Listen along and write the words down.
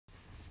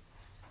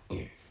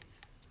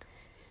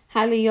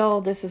Hi Leo,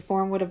 this is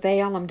Born with a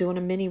Veil. I'm doing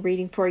a mini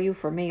reading for you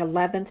for May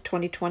 11th,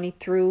 2020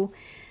 through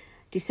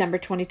December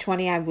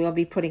 2020. I will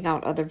be putting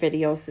out other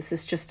videos. This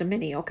is just a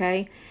mini,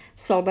 okay?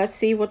 So let's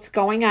see what's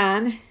going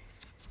on,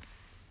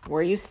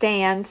 where you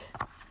stand.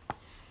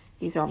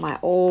 These are my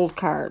old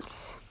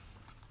cards.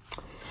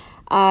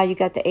 You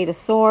got the Eight of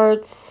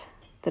Swords,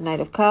 the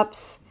Knight of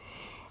Cups,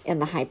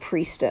 and the High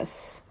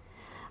Priestess.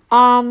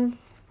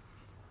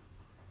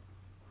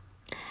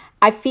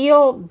 I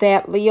feel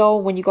that, Leo,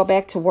 when you go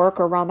back to work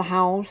or around the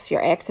house,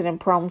 you're accident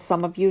prone,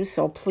 some of you,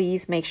 so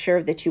please make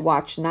sure that you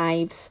watch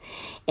knives,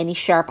 any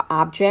sharp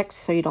objects,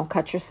 so you don't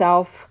cut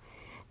yourself,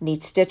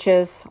 need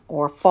stitches,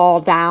 or fall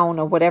down,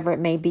 or whatever it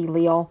may be,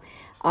 Leo.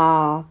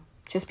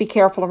 Just be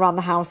careful around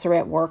the house or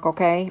at work,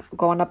 okay?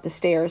 Going up the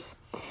stairs.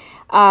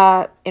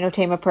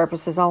 Entertainment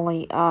purposes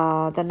only.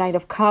 The Knight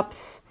of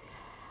Cups.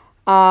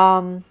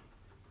 There's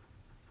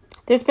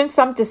been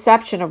some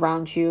deception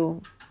around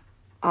you,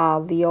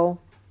 Leo.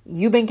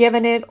 You've been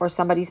given it or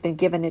somebody's been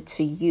giving it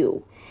to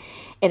you.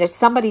 And it's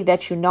somebody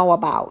that you know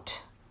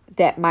about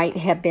that might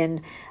have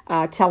been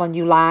telling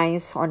you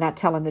lies or not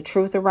telling the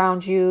truth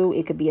around you.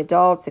 It could be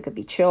adults. It could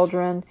be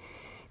children.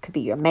 It could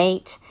be your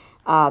mate,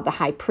 the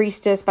High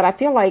Priestess. But I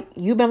feel like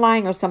you've been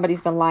lying or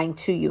somebody's been lying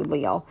to you,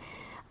 Leo.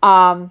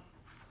 And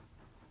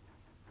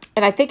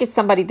I think it's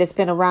somebody that's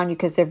been around you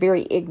because they're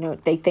very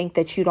ignorant. They think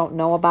that you don't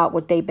know about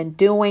what they've been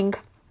doing.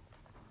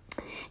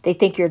 They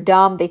think you're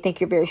dumb. They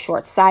think you're very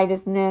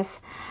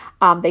short-sightedness.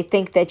 They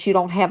think that you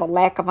don't have a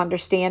lack of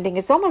understanding.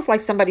 It's almost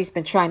like somebody's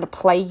been trying to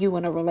play you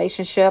in a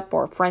relationship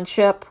or a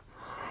friendship.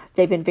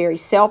 They've been very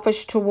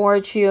selfish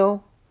towards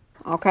you.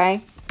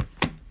 Okay?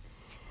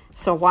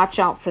 So watch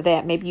out for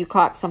that. Maybe you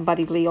caught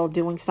somebody, Leo,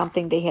 doing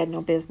something they had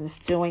no business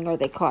doing, or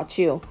they caught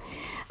you.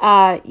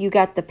 You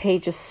got the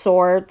Page of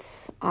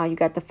Swords, you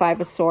got the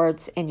Five of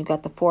Swords, and you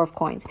got the Four of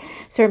Coins.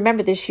 So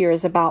remember, this year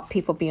is about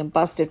people being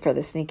busted for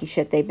the sneaky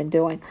shit they've been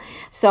doing.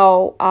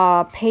 So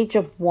Page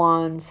of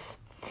Wands.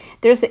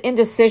 There's an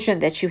indecision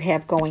that you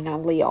have going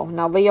on, Leo.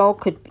 Now, Leo,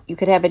 you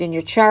could have it in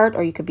your chart,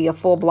 or you could be a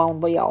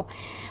full-blown Leo.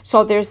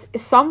 So there's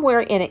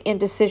somewhere in an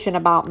indecision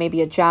about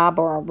maybe a job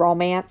or a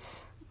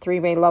romance,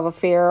 three-way love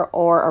affair,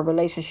 or a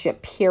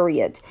relationship,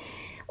 period,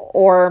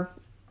 or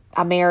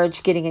a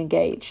marriage, getting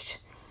engaged.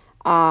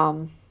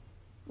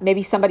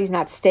 Maybe somebody's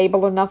not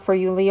stable enough for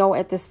you, Leo,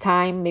 at this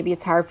time. Maybe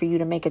it's hard for you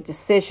to make a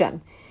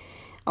decision.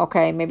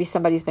 Okay, maybe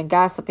somebody's been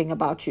gossiping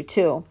about you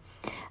too.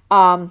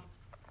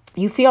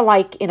 You feel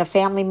like in a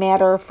family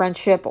matter,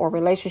 friendship, or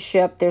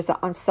relationship, there's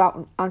an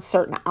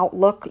uncertain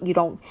outlook. You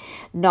don't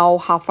know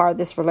how far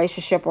this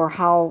relationship or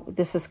how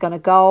this is going to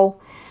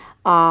go.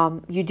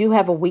 You do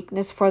have a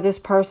weakness for this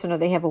person, or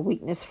they have a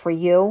weakness for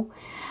you.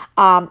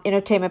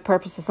 Entertainment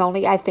purposes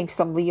only. I think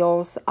some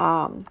Leos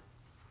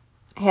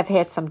have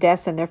had some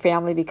deaths in their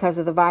family because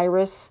of the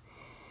virus.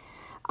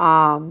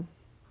 And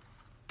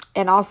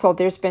also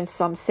there's been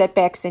some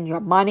setbacks in your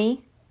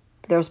money.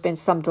 There's been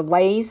some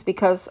delays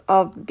because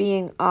of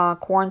being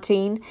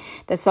quarantined,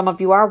 that some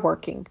of you are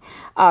working.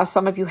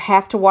 Some of you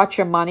have to watch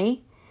your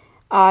money.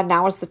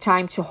 Now is the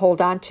time to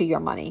hold on to your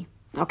money,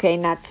 okay,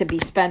 not to be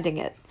spending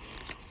it.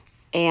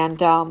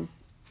 And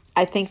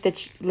I think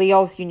that,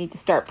 Leos, you need to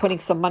start putting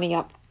some money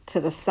up to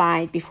the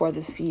side before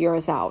this year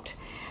is out.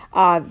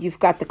 You've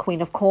got the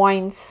Queen of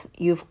Coins,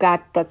 you've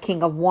got the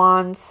King of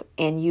Wands,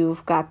 and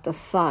you've got the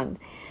Sun.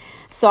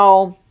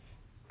 So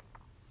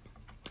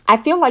I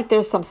feel like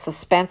there's some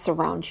suspense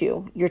around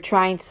you. You're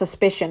trying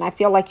suspicion. I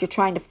feel like you're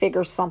trying to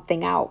figure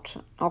something out,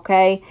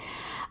 okay?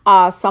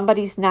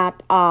 Somebody's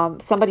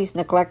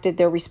neglected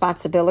their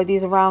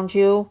responsibilities around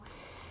you.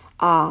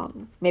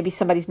 Maybe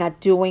somebody's not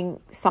doing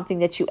something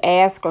that you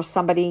ask, or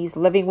somebody's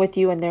living with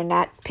you and they're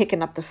not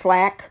picking up the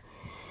slack.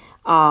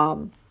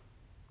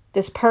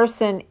 This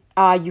person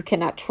you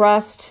cannot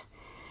trust.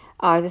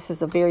 This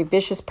is a very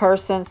vicious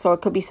person, so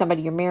it could be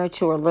somebody you're married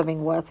to or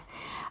living with.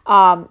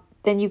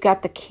 Then you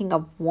got the King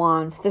of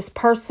Wands. This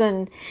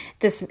person,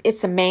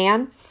 it's a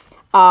man.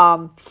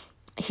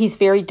 He's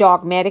very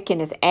dogmatic in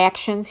his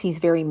actions. He's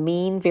very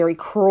mean, very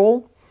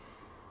cruel.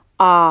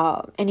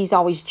 And he's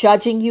always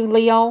judging you,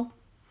 Leo.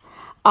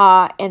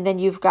 And then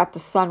you've got the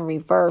Sun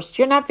reversed.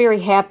 You're not very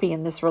happy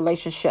in this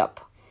relationship,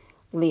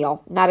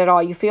 Leo. Not at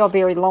all. You feel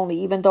very lonely.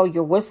 Even though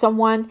you're with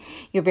someone,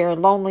 you're very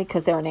lonely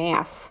because they're an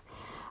ass.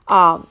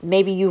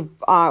 Maybe you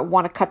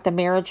want to cut the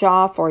marriage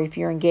off, or if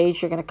you're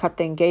engaged, you're going to cut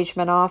the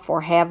engagement off,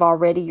 or have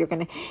already.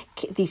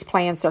 These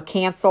plans are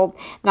canceled.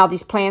 Now,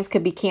 these plans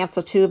could be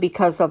canceled too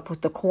because of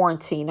the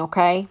quarantine,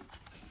 okay?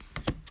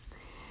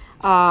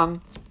 Let's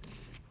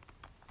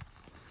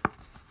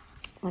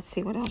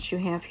see what else you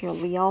have here,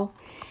 Leo.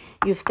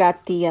 You've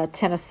got the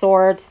Ten of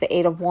Swords, the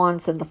Eight of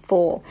Wands, and the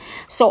Fool.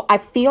 So I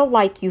feel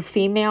like you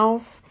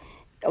females,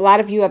 a lot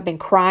of you have been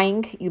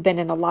crying. You've been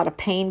in a lot of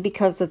pain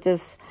because of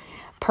this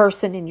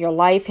person in your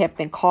life, have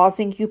been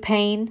causing you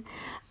pain.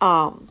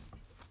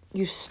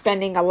 you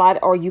spending a lot,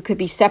 or you could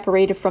be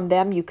separated from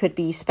them. You could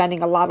be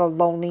spending a lot of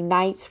lonely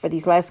nights for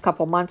these last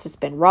couple months. It's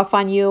been rough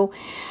on you.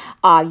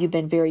 You've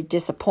been very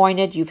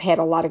disappointed. You've had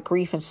a lot of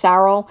grief and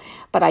sorrow.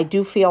 But I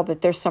do feel that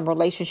there's some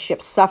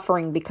relationships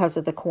suffering because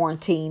of the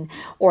quarantine,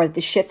 or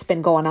the shit's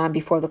been going on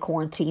before the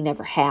quarantine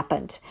ever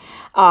happened.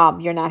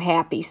 You're not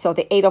happy. So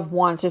the Eight of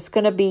Wands, there's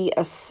going to be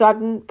a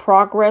sudden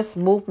progress,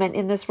 movement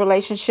in this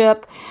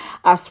relationship,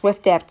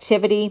 swift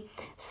activity.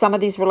 Some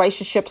of these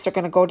relationships are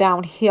going to go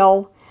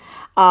downhill.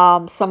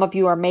 Some of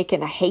you are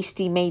making a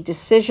hasty made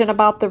decision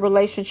about the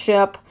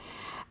relationship.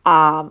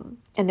 And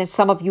then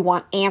some of you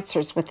want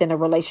answers within a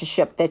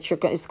relationship that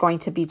is going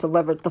to be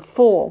delivered. The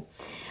Fool.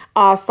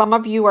 Some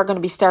of you are going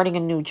to be starting a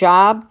new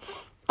job.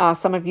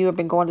 Some of you have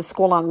been going to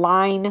school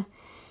online.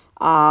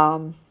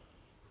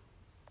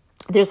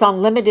 There's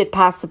unlimited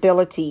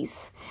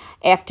possibilities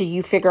after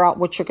you figure out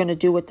what you're going to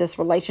do with this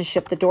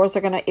relationship. The doors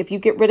are going to, if you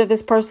get rid of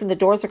this person, the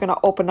doors are going to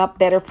open up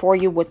better for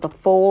you with the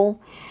Fool.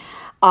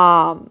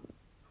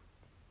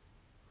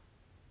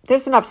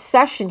 There's an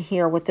obsession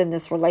here within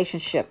this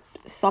relationship.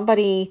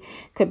 Somebody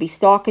could be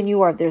stalking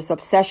you, or there's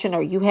obsession,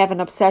 or you have an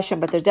obsession,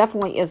 but there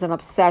definitely is an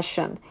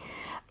obsession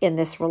in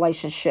this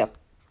relationship.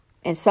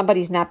 And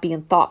somebody's not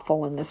being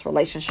thoughtful in this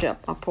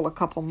relationship. I'll pull a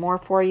couple more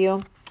for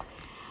you.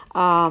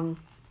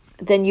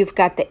 Then you've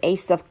got the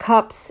Ace of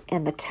Cups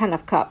and the Ten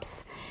of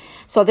Cups.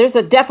 So there's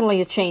definitely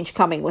a change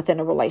coming within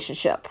a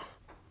relationship.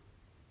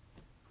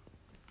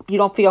 You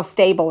don't feel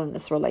stable in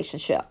this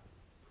relationship.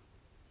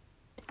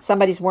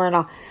 Somebody's wearing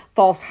a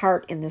false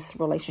heart in this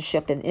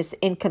relationship, and it's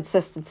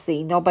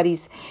inconsistency.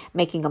 Nobody's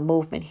making a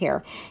movement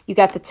here. You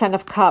got the Ten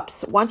of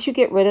Cups. Once you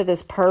get rid of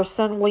this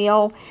person,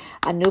 Leo,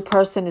 a new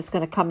person is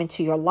going to come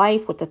into your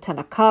life with the Ten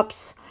of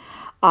Cups.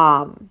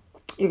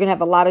 You're going to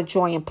have a lot of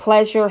joy and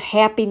pleasure,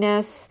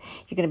 happiness.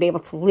 You're going to be able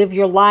to live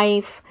your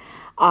life,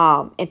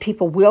 and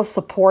people will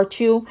support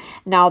you.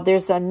 Now,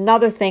 there's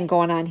another thing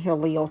going on here,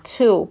 Leo,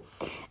 too,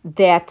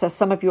 that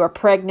some of you are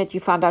pregnant. You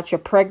found out you're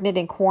pregnant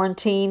in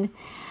quarantine.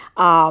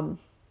 Some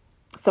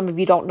of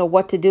you don't know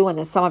what to do, and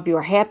then some of you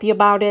are happy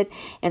about it,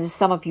 and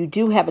some of you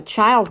do have a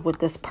child with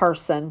this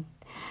person,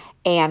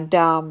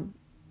 and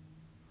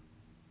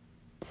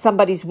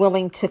somebody's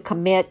willing to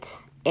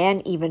commit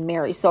and even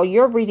marry. So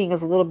your reading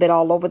is a little bit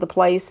all over the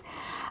place.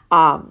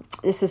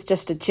 This is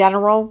just a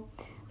general.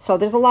 So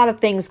there's a lot of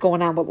things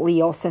going on with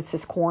Leo since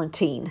this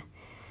quarantine.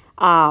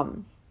 But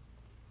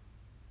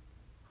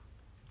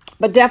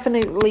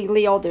definitely,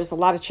 Leo, there's a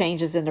lot of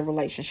changes in the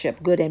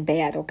relationship, good and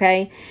bad,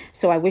 okay?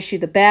 So I wish you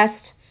the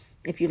best.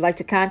 If you'd like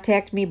to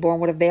contact me,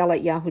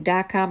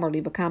 bornwithaveil@yahoo.com, or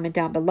leave a comment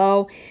down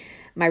below.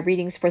 My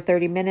readings for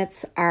 30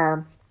 minutes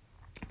are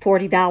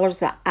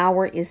 $40. An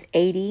hour is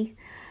 $80.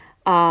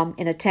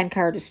 And a 10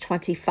 card is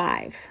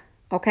 $25.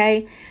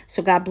 Okay?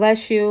 So God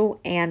bless you.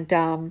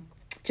 And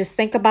just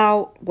think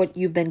about what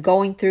you've been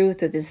going through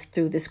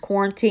this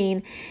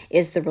quarantine.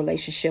 Is the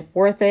relationship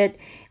worth it?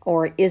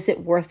 Or is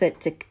it worth it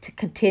to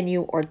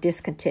continue or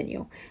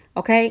discontinue?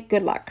 Okay?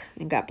 Good luck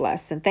and God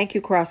bless. And thank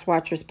you, Cross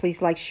Watchers.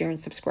 Please like, share, and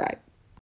subscribe.